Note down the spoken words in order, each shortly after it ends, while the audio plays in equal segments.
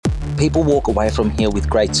people walk away from here with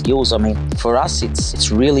great skills. I mean, for us, it's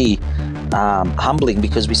really humbling,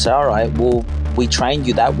 because we say, all right, well, we trained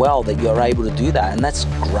you that well that you're able to do that, and that's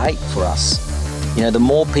great for us. You know, the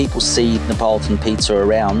more people see Neapolitan pizza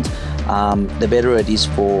around, the better it is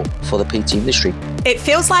for the pizza industry. It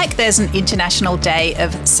feels like there's an international day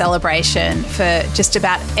of celebration for just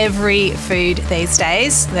about every food these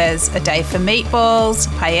days. There's a day for meatballs,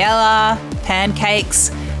 paella, pancakes.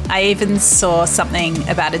 I even saw something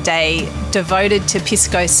about a day devoted to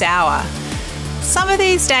pisco sour. Some of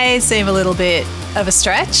these days seem a little bit of a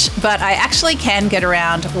stretch, but I actually can get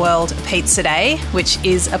around World Pizza Day, which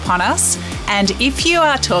is upon us. And if you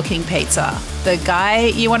are talking pizza, the guy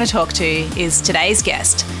you want to talk to is today's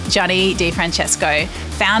guest, Johnny DeFrancesco,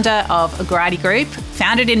 founder of Gradi Group,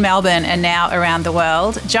 founded in Melbourne and now around the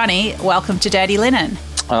world. Johnny, welcome to Dirty Linen.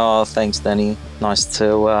 Oh, thanks, Danny. Nice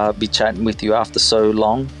to be chatting with you after so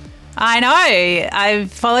long. I know. I've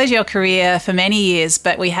followed your career for many years,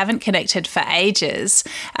 but we haven't connected for ages.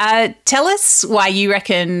 Tell us why you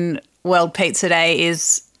reckon World Pizza Day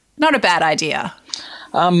is not a bad idea.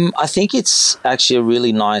 I think it's actually a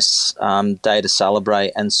really nice day to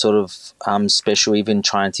celebrate, and sort of special, even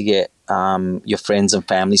trying to get your friends and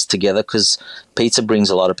families together, because pizza brings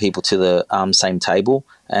a lot of people to the same table,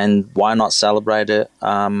 and why not celebrate it,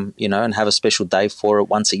 and have a special day for it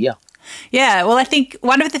once a year. Yeah, well, I think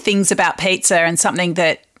one of the things about pizza, and something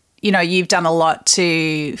that, you've done a lot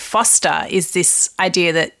to foster, is this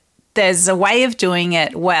idea that there's a way of doing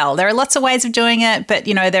it well. There are lots of ways of doing it, but,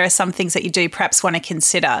 there are some things that you do perhaps want to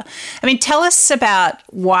consider. I mean, tell us about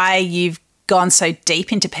why you've gone so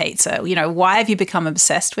deep into pizza. Why have you become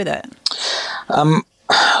obsessed with it?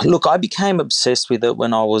 Look, I became obsessed with it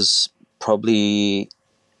when I was probably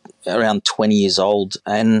around 20 years old,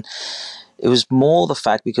 and it was more the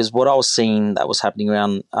fact because what I was seeing that was happening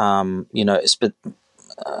around,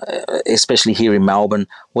 especially here in Melbourne,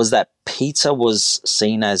 was that pizza was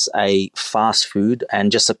seen as a fast food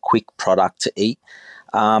and just a quick product to eat.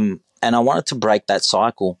 And I wanted to break that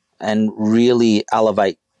cycle and really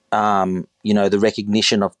elevate, the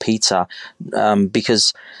recognition of pizza,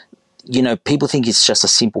 because people think it's just a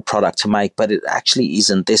simple product to make, but it actually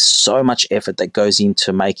isn't. There's so much effort that goes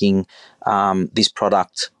into making this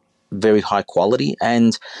product very high quality,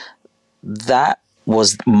 and that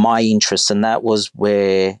was my interest, and that was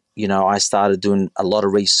where I started doing a lot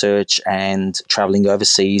of research and traveling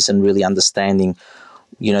overseas and really understanding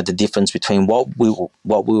the difference between what we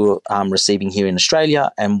were receiving here in Australia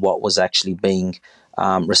and what was actually being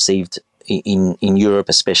received in Europe,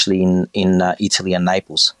 especially in Italy and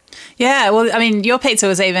Naples. Yeah, well, I mean, your pizza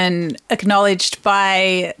was even acknowledged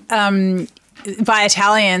by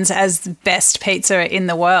Italians as the best pizza in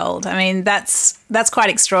the world. I mean, that's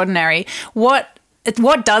quite extraordinary. What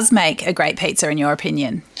does make a great pizza, in your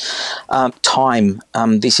opinion? Time.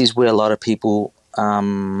 This is where a lot of people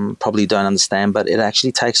probably don't understand, but it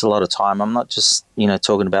actually takes a lot of time. I'm not just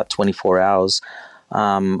talking about 24 hours.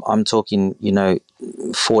 I'm talking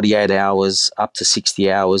 48 hours up to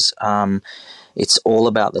 60 hours. It's all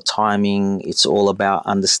about the timing. It's all about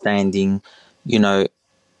understanding,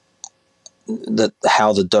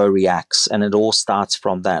 how the dough reacts, and it all starts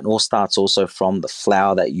from that. It all starts also from the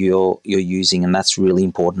flour that you're using, and that's really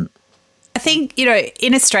important. I think,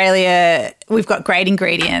 in Australia, we've got great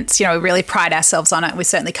ingredients. We really pride ourselves on it. We've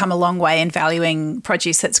certainly come a long way in valuing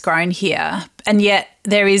produce that's grown here. And yet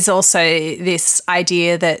there is also this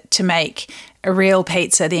idea that to make a real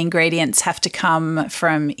pizza, the ingredients have to come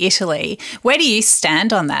from Italy. Where do you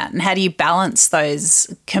stand on that, and how do you balance those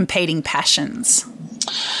competing passions?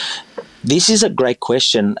 This is a great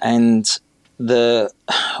question, and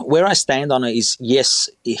where I stand on it is, yes,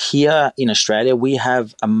 here in Australia we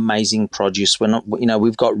have amazing produce.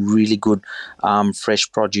 We've got really good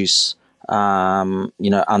fresh produce.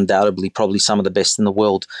 Undoubtedly, probably some of the best in the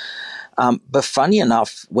world. But funny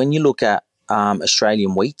enough, when you look at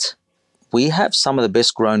Australian wheat, we have some of the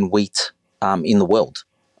best grown wheat in the world.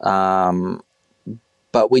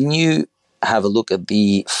 But when you have a look at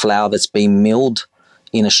the flour that's been milled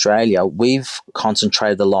in Australia, we've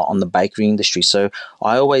concentrated a lot on the bakery industry. So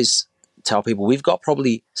I always tell people we've got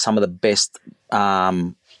probably some of the best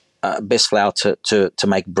flour to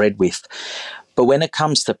make bread with. But when it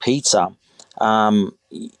comes to pizza,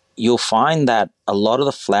 you'll find that a lot of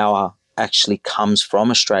the flour actually comes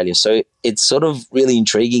from Australia. So it's sort of really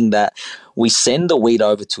intriguing that we send the wheat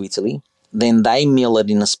over to Italy, then they mill it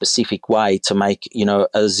in a specific way to make,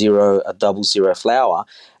 a 00 flour.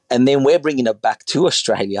 And then we're bringing it back to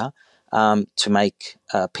Australia to make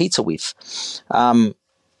pizza with.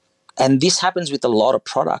 And this happens with a lot of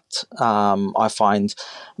product. I find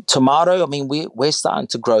tomato. I mean, we're starting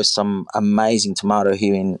to grow some amazing tomato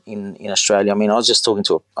here in Australia. I mean, I was just talking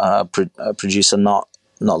to a producer not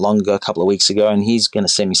long ago, a couple of weeks ago, and he's going to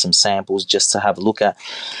send me some samples just to have a look at.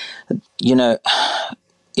 You know,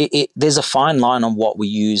 there's a fine line on what we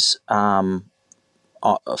use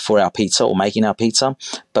for our pizza or making our pizza,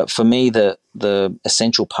 but for me, the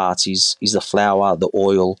essential parts is the flour, the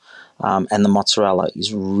oil, and the mozzarella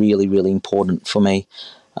is really, really important for me.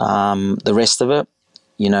 The rest of it,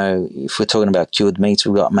 you know, if we're talking about cured meats,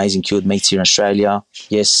 we've got amazing cured meats here in Australia.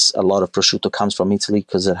 Yes, a lot of prosciutto comes from Italy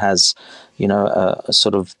because it has, you know, a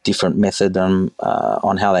sort of different method on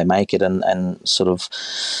how they make it, and sort of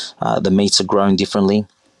the meats are grown differently.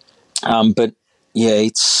 But yeah,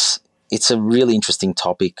 it's a really interesting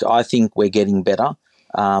topic. I think we're getting better,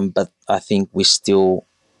 but I think we're still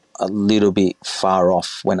a little bit far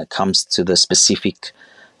off when it comes to the specific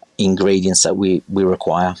ingredients that we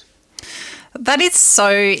require. That is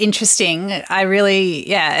so interesting. I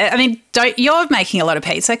mean, you're making a lot of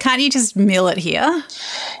pizza. Can't you just mill it here?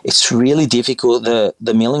 It's really difficult.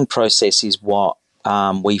 The milling process is what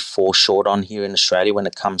we fall short on here in Australia when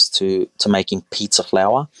it comes to making pizza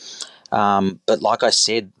flour. But like I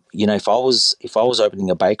said, you know, if I was opening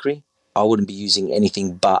a bakery, I wouldn't be using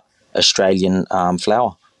anything but Australian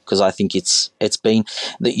flour, because I think it's been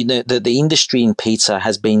the industry in pizza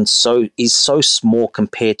is so small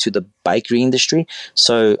compared to the bakery industry.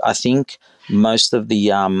 So I think most of the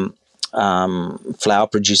flour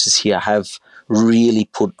producers here have really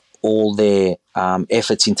put all their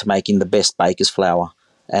efforts into making the best baker's flour,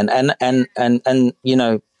 and you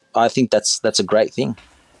know, I think that's a great thing.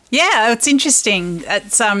 Yeah, it's interesting.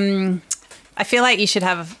 It's I feel like you should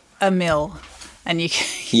have a mill, and you can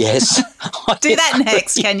yes do that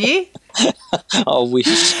next. Can you? I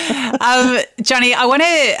wish. Johnny, I want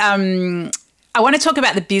to talk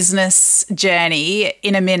about the business journey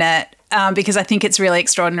in a minute, because I think it's really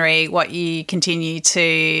extraordinary what you continue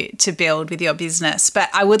to build with your business. But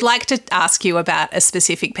I would like to ask you about a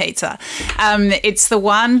specific pizza. It's the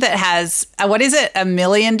one that has, what is it, 1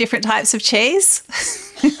 million different types of cheese?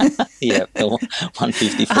 Yeah,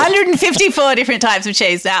 154. 154 different types of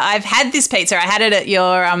cheese. Now, I've had this pizza. I had it at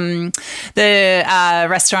your the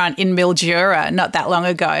restaurant in Mildura not that long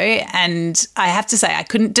ago, and I have to say I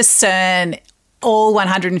couldn't discern all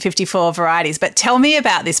 154 varieties. But tell me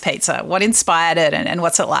about this pizza. What inspired it, and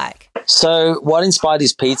what's it like? So what inspired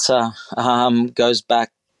this pizza goes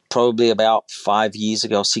back probably about 5 years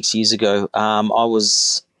ago, 6 years ago. I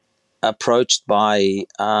was approached by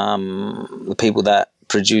the people that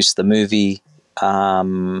produced the movie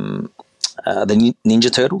the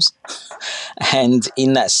Ninja Turtles, and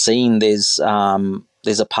in that scene there's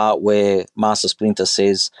a part where Master Splinter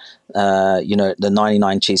says, you know, the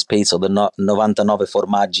 99 cheese pizza, or the 99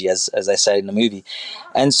 formaggi, as they say in the movie.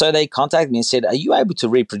 And so they contacted me and said, are you able to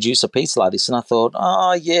reproduce a pizza like this? And I thought,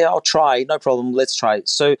 oh yeah, I'll try, no problem, let's try it.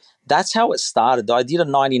 So that's how it started. I did a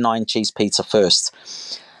 99 cheese pizza first.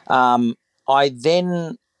 I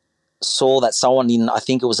then saw that someone in, I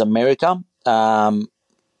think it was America,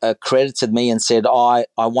 credited me and said, I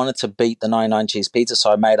wanted to beat the 99 cheese pizza,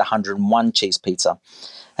 so I made 101 cheese pizza.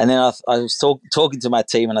 And then I was talking to my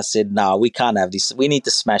team, and I said, no, we can't have this. We need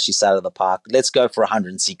to smash this out of the park. Let's go for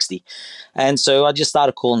 160. And so I just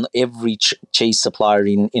started calling every cheese supplier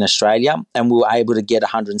in Australia, and we were able to get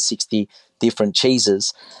 160 different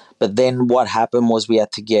cheeses. But then what happened was we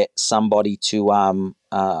had to get somebody to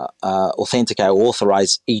authenticate or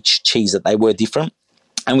authorize each cheese that they were different.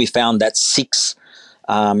 And we found that 6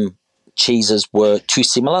 cheeses were too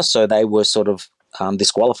similar, so they were sort of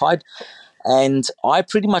disqualified. And I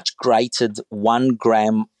pretty much grated 1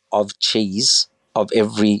 gram of cheese of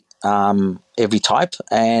every type,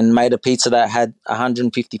 and made a pizza that had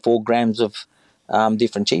 154 grams of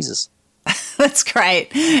different cheeses. That's great.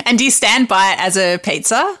 And do you stand by it as a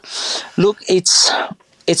pizza? Look, it's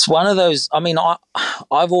one of those. I mean,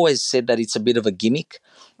 I've always said that it's a bit of a gimmick,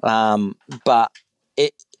 but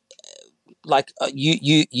it, like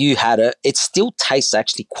you had it. It still tastes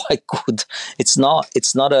actually quite good. It's not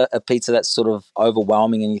a pizza that's sort of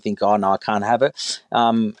overwhelming and you think, oh no, I can't have it.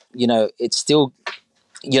 You know, it's still,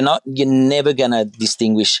 you're never gonna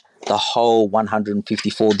distinguish the whole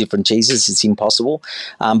 154 different cheeses. It's impossible.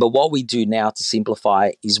 But what we do now to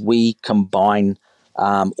simplify is we combine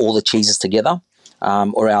all the cheeses together,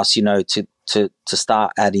 or else, you know, to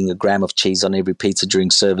start adding a gram of cheese on every pizza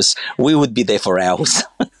during service, we would be there for hours.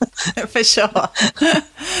 For sure.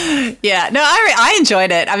 Yeah, no, I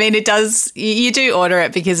enjoyed it. I mean, it does, you do order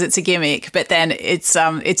it because it's a gimmick, but then it's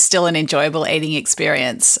still an enjoyable eating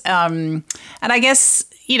experience. And I guess,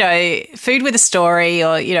 food with a story,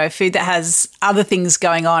 or, food that has other things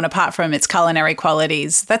going on apart from its culinary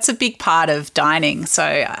qualities, that's a big part of dining. So,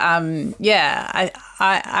 I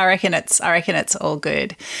reckon it's all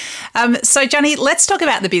good. So, Johnny, let's talk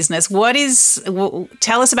about the business.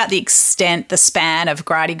 Tell us about the span of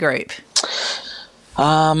Gradi Group.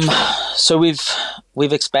 So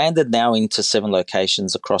we've expanded now into 7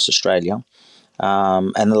 locations across Australia.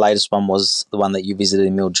 And the latest one was the one that you visited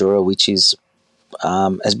in Mildura, which has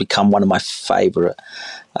become one of my favourite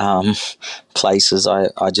places.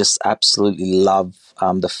 I just absolutely love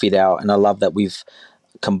the fit out, and I love that we've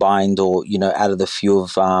combined, or added a few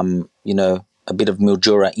of a bit of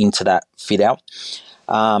Mildura into that fit out.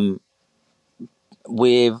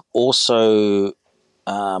 We also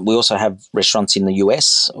have restaurants in the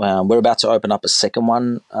US. We're about to open up a second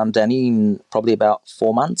one, Danny, in probably about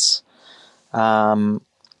 4 months.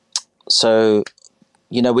 So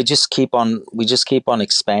we just keep on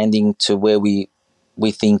expanding to where we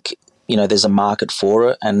think there's a market for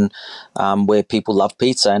it, and where people love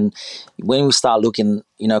pizza. And when we start looking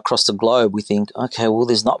across the globe, we think, okay, well,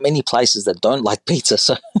 there's not many places that don't like pizza.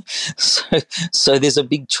 So there's a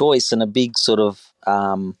big choice and a big sort of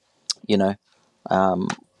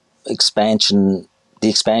expansion. The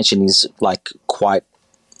expansion is like quite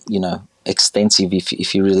extensive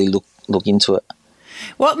if you really look into it.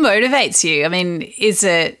 What motivates you? I mean, is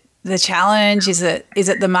it the challenge? Is it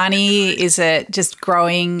the money? Is it just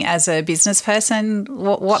growing as a business person?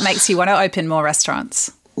 What makes you want to open more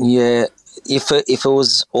restaurants? Yeah, if it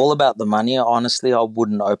was all about the money, honestly, I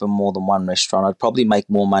wouldn't open more than one restaurant. I'd probably make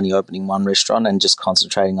more money opening one restaurant and just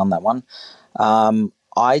concentrating on that one.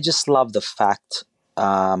 I just love the fact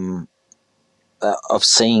of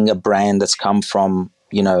seeing a brand that's come from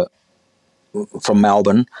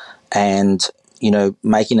Melbourne, and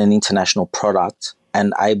making an international product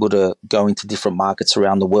and able to go into different markets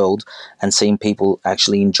around the world and seeing people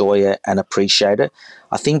actually enjoy it and appreciate it.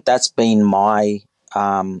 I think that's been my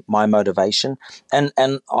motivation, and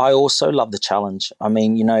I also love the challenge. I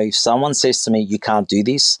mean, if someone says to me, "You can't do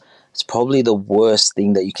this," it's probably the worst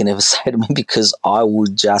thing that you can ever say to me, because I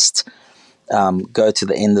would just go to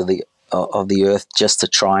the end of the earth just to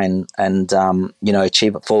try and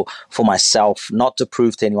achieve it for myself, not to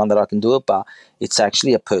prove to anyone that I can do it, but it's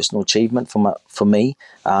actually a personal achievement for me.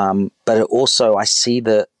 But it also, I see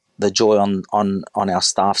the joy on our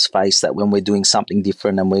staff's face, that when we're doing something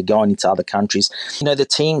different and we're going into other countries, the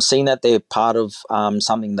team seeing that they're part of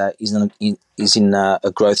something that is in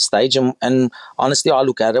a growth stage. And honestly, I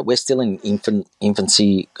look at it, we're still in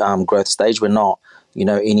infancy growth stage. We're not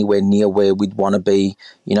anywhere near where we'd want to be,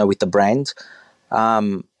 with the brand.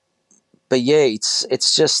 But yeah,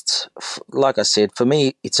 it's just, like I said, for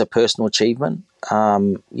me, it's a personal achievement.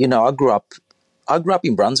 I grew up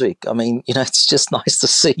in Brunswick. I mean, it's just nice to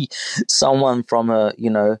see someone from a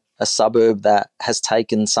suburb that has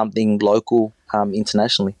taken something local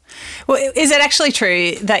internationally. Well, is it actually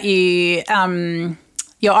true that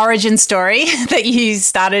your origin story, that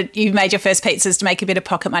you made your first pizzas to make a bit of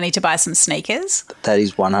pocket money to buy some sneakers? That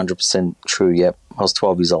is 100% true, yep. I was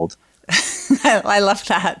 12 years old. I love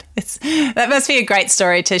that. That must be a great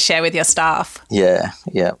story to share with your staff. Yeah.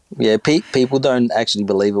 People don't actually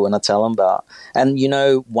believe it when I tell them, and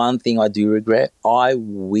one thing I do regret, I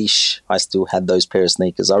wish I still had those pair of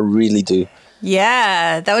sneakers. I really do.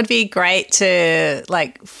 Yeah, that would be great to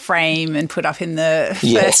frame and put up in the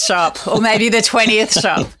first shop, or maybe the 20th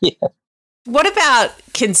shop. Yeah. What about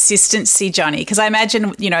consistency, Johnny? Because I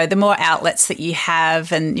imagine, the more outlets that you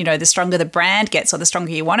have, and, the stronger the brand gets, or the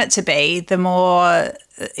stronger you want it to be, the more,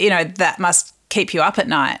 that must keep you up at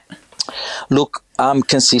night. Look,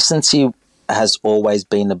 consistency has always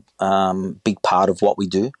been a big part of what we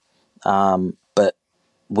do, but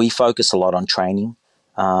we focus a lot on training.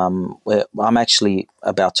 I'm actually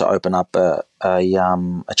about to open up a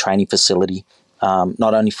training facility,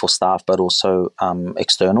 not only for staff but also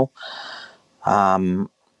external,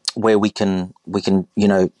 where we can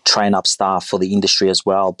train up staff for the industry as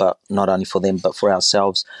well, but not only for them but for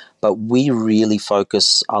ourselves. But we really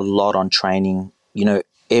focus a lot on training.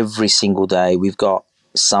 Every single day we've got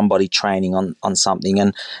somebody training on something,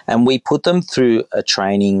 and we put them through a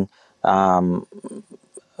training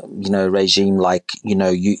regime,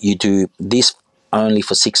 you do this only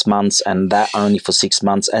for 6 months and that only for 6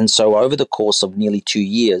 months. And so over the course of nearly 2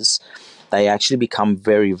 years, they actually become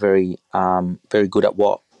very, very, very good at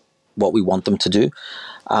what we want them to do.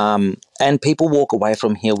 And people walk away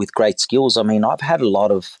from here with great skills. I mean, I've had a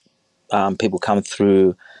lot of people come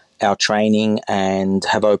through our training and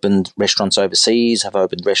have opened restaurants overseas, have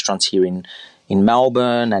opened restaurants here in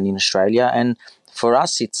Melbourne and in Australia. And for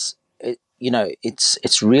us,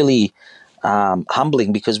 it's really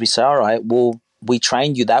humbling, because we say, all right, well, we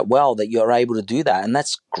trained you that well that you're able to do that, and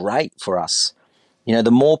that's great for us. The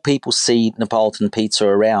more people see Neapolitan pizza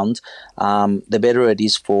around, the better it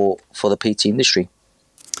is for the pizza industry.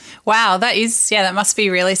 Wow, that must be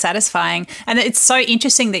really satisfying. And it's so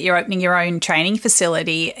interesting that you're opening your own training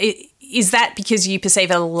facility. Is that because you perceive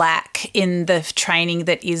a lack in the training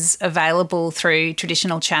that is available through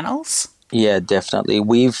traditional channels? Yeah, definitely. In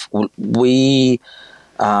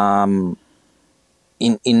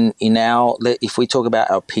our, if we talk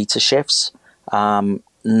about our pizza chefs,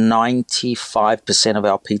 95% of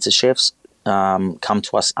our pizza chefs come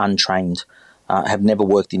to us untrained, have never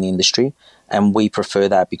worked in the industry, and we prefer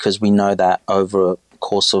that because we know that over a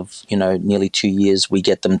course of nearly 2 years we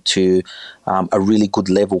get them to a really good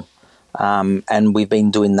level, and we've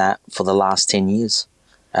been doing that for the last 10 years.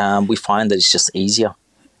 We find that it's just easier.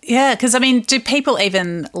 Yeah, because do people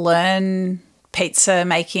even learn pizza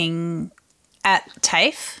making at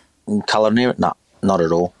TAFE? Culinary? No, not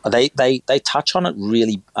at all. They touch on it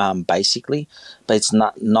really basically, but it's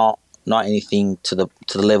not anything to the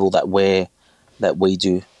level that we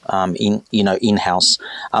do in-house.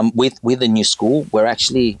 With the new school, we're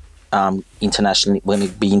actually internationally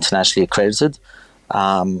accredited,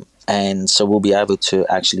 and so we'll be able to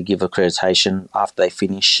actually give accreditation after they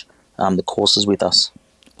finish the courses with us.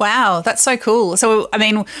 Wow, that's so cool. So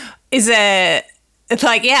is there? It's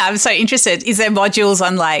I'm so interested. Is there modules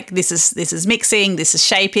on this is mixing, this is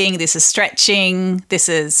shaping, this is stretching, this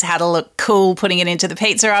is how to look cool putting it into the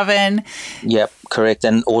pizza oven? Yep, correct.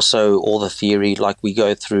 And also all the theory, we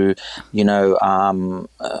go through,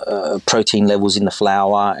 protein levels in the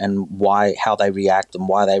flour and how they react and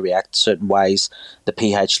why they react certain ways, the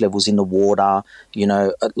pH levels in the water,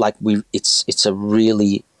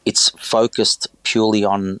 it's focused purely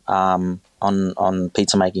on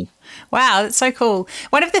pizza making. Wow, that's so cool.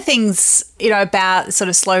 One of the things, about sort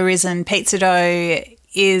of slow risen pizza dough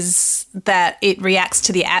is that it reacts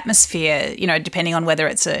to the atmosphere, depending on whether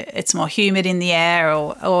it's more humid in the air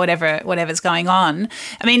or whatever's going on.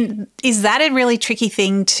 Is that a really tricky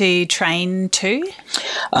thing to train to?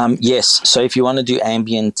 Yes. So if you want to do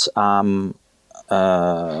ambient,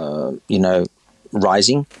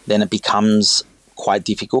 rising, then it becomes quite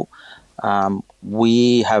difficult.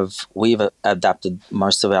 We've adapted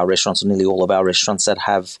most of our restaurants, or nearly all of our restaurants, that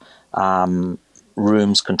have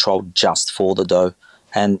rooms controlled just for the dough,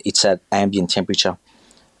 and it's at ambient temperature,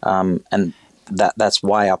 and that's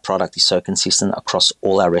why our product is so consistent across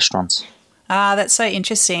all our restaurants. Ah, that's so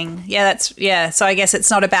interesting. So I guess it's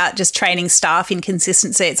not about just training staff in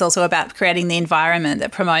consistency, it's also about creating the environment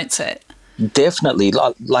that promotes it. Definitely.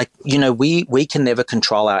 We can never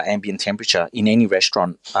control our ambient temperature in any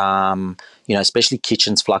restaurant. Especially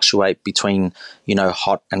kitchens fluctuate between,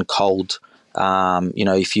 hot and cold.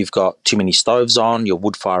 If you've got too many stoves on, your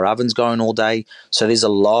wood fire oven's going all day. So there's a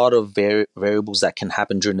lot of variables that can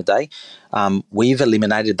happen during the day. We've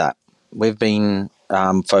eliminated that. We've been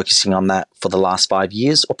focusing on that for the last 5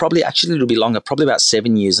 years, or probably actually a little bit longer, probably about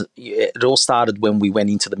 7 years. It all started when we went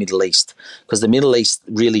into the Middle East, because the Middle East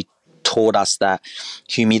really taught us that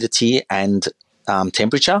humidity and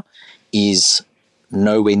temperature is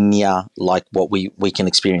nowhere near like what we can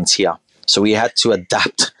experience here. So we had to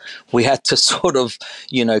adapt. We had to sort of,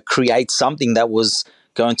 create something that was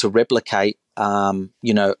going to replicate,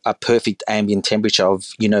 a perfect ambient temperature of,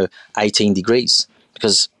 18 degrees.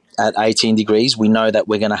 Because at 18 degrees, we know that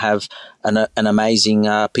we're going to have an amazing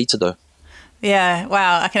pizza dough. Yeah,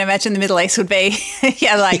 wow. I can imagine the Middle East would be,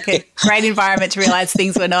 a great environment to realise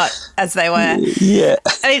things were not as they were. Yeah.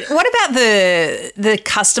 What about the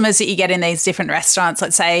customers that you get in these different restaurants,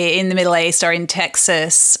 let's say in the Middle East or in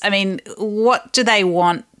Texas? What do they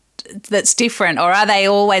want that's different, or are they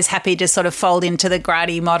always happy to sort of fold into the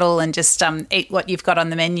Gradi model and just eat what you've got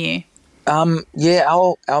on the menu? Our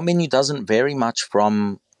menu doesn't vary much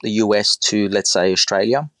from the US to, let's say,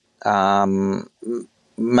 Australia.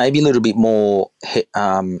 Maybe a little bit more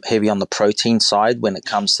heavy on the protein side when it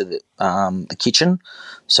comes to the kitchen.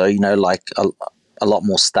 So, a lot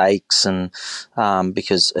more steaks, and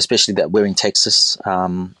because especially that we're in Texas,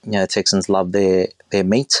 Texans love their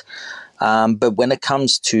meat. But when it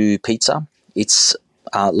comes to pizza, it's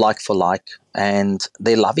like for like, and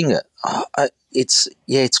they're loving it.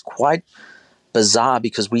 It's quite bizarre,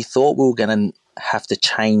 because we thought we were going to have to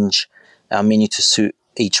change our menu to suit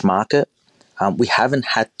each market. We haven't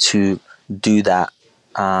had to do that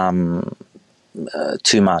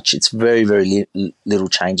too much. It's very, very little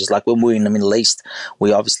changes. Like when we were in the Middle East,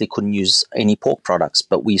 we obviously couldn't use any pork products,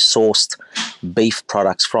 but we sourced beef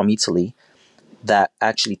products from Italy that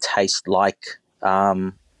actually taste like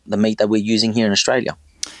the meat that we're using here in Australia.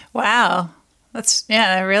 Wow. That's,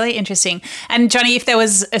 really interesting. And Johnny, if there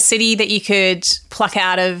was a city that you could pluck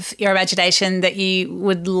out of your imagination that you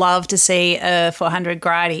would love to see a 400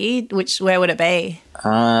 Grady, where would it be?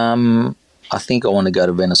 I think I want to go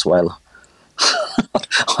to Venezuela.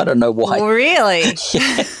 I don't know why. Really?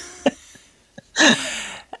 Yeah.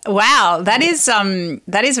 Wow, that is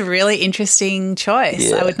a really interesting choice.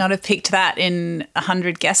 Yeah. I would not have picked that in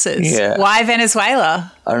 100 guesses. Yeah. Why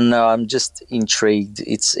Venezuela? I don't know. I'm just intrigued.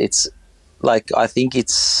 It's like, I think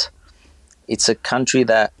it's a country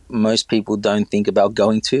that most people don't think about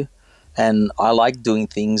going to, and I like doing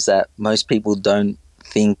things that most people don't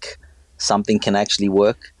think something can actually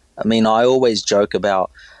work. I mean, I always joke about,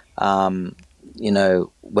 we're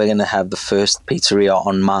going to have the first pizzeria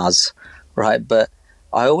on Mars, right? But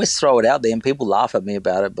I always throw it out there, and people laugh at me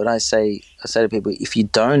about it. But I say to people, if you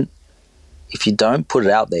don't put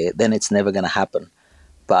it out there, then it's never going to happen.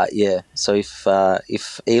 But yeah, so if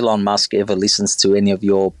Elon Musk ever listens to any of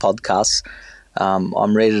your podcasts,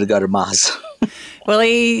 I'm ready to go to Mars. Well,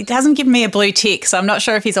 he hasn't given me a blue tick, so I'm not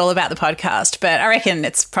sure if he's all about the podcast, but I reckon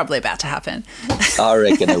it's probably about to happen. I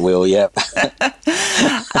reckon it will, yeah.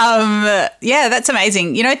 Yeah, that's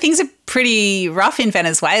amazing. Things are pretty rough in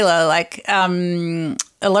Venezuela. Like, a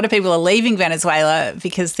lot of people are leaving Venezuela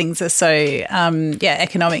because things are so,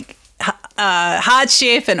 economic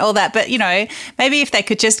hardship and all that. But, maybe if they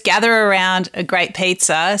could just gather around a great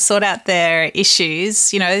pizza, sort out their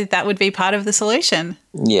issues, that would be part of the solution.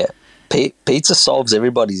 Yeah. Pizza solves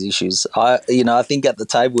everybody's issues. I think at the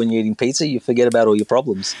table when you're eating pizza, you forget about all your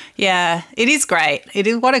problems. Yeah, it is great.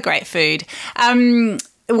 What a great food.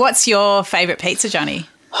 What's your favourite pizza, Johnny?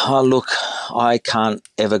 Oh, look, I can't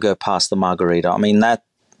ever go past the margarita. I mean, that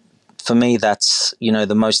for me, that's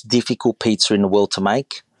the most difficult pizza in the world to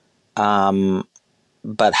make,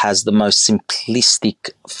 but has the most simplistic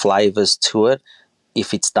flavours to it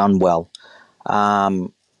if it's done well.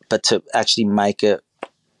 But to actually make it,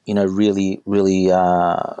 really, really,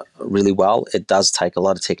 really well, it does take a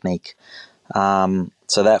lot of technique.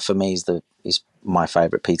 So that for me is my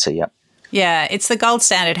favourite pizza. Yep. Yeah, it's the gold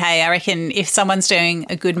standard. Hey, I reckon if someone's doing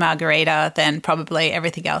a good margarita, then probably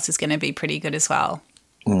everything else is going to be pretty good as well.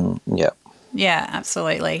 Yeah. Yeah,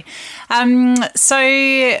 absolutely.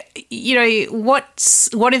 So,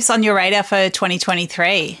 what is on your radar for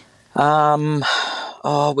 2023?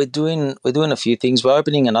 We're doing a few things. We're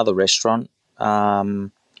opening another restaurant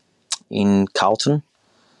in Carlton,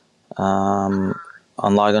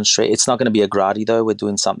 on Lygon Street. It's not going to be a Grady though. We're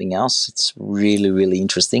doing something else. It's really, really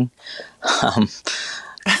interesting.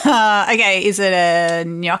 Okay, is it a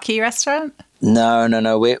gnocchi restaurant? No.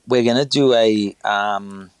 We're going to do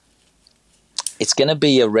it's going to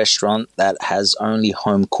be a restaurant that has only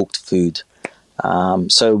home cooked food.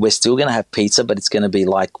 So we're still going to have pizza, but it's going to be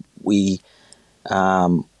like we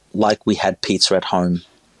had pizza at home.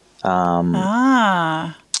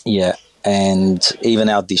 Yeah, and even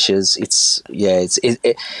our dishes.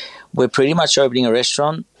 We're pretty much opening a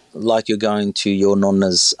restaurant like you're going to your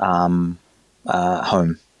nonna's home.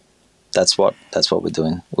 That's what we're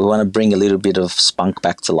doing. We want to bring a little bit of spunk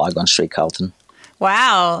back to Lygon Street, Carlton.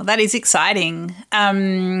 Wow, that is exciting.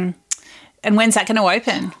 And when's that going to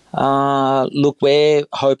open? Look, we're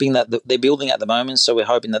hoping that they're building at the moment, so we're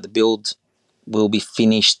hoping that the build will be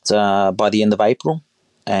finished by the end of April,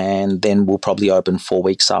 and then we'll probably open 4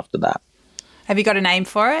 weeks after that. Have you got a name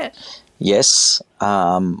for it? Yes.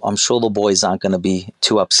 I'm sure the boys aren't going to be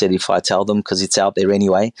too upset if I tell them because it's out there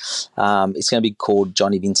anyway. It's going to be called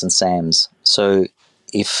Johnny Vincent Sam's. So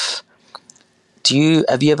have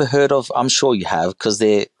you ever heard of, I'm sure you have because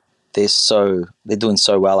they're doing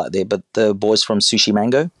so well out there, but the boys from Sushi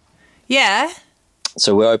Mango? Yeah.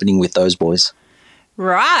 So we're opening with those boys.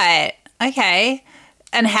 Right. Okay.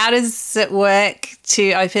 And how does it work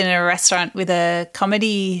to open a restaurant with a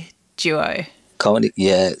comedy duo? Comedy,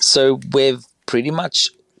 yeah. So we've pretty much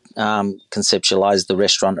conceptualized the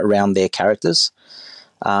restaurant around their characters.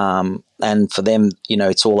 And for them,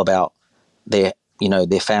 it's all about their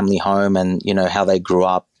family home and, how they grew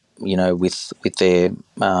up, with their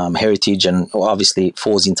heritage, and obviously it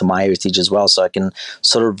falls into my heritage as well. So I can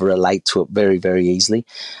sort of relate to it very, very easily.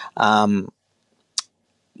 So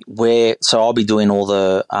I'll be doing all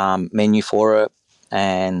the menu for it,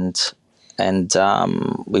 and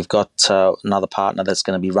we've got another partner that's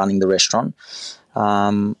going to be running the restaurant.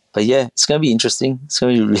 But yeah, it's going to be interesting. It's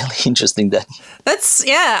going to be really interesting day.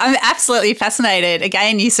 I'm absolutely fascinated.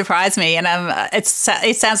 Again, you surprised me, and it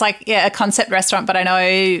sounds like a concept restaurant, but I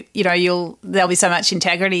know there'll be so much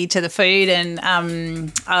integrity to the food, and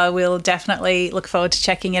I will definitely look forward to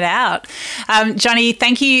checking it out. Johnny,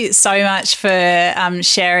 thank you so much for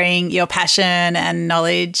sharing your passion and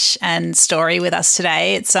knowledge and story with us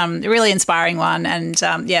today. It's a really inspiring one, and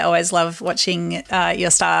always love watching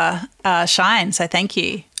your star shine. So thank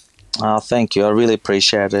you. Oh, thank you. I really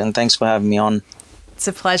appreciate it. And thanks for having me on. It's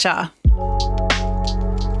a pleasure.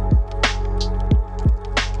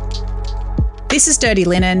 This is Dirty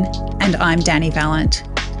Linen, and I'm Danny Vallant.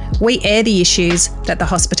 We air the issues that the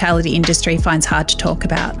hospitality industry finds hard to talk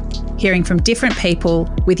about, hearing from different people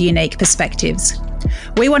with unique perspectives.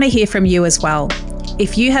 We want to hear from you as well.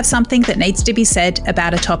 If you have something that needs to be said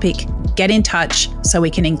about a topic, get in touch so we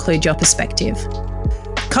can include your perspective.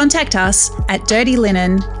 Contact us at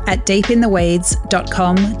dirtylinenat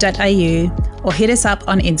deepintheweeds.com.au or hit us up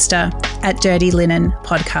on Insta at Dirty Linen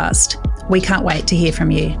Podcast. We can't wait to hear from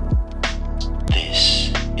you. This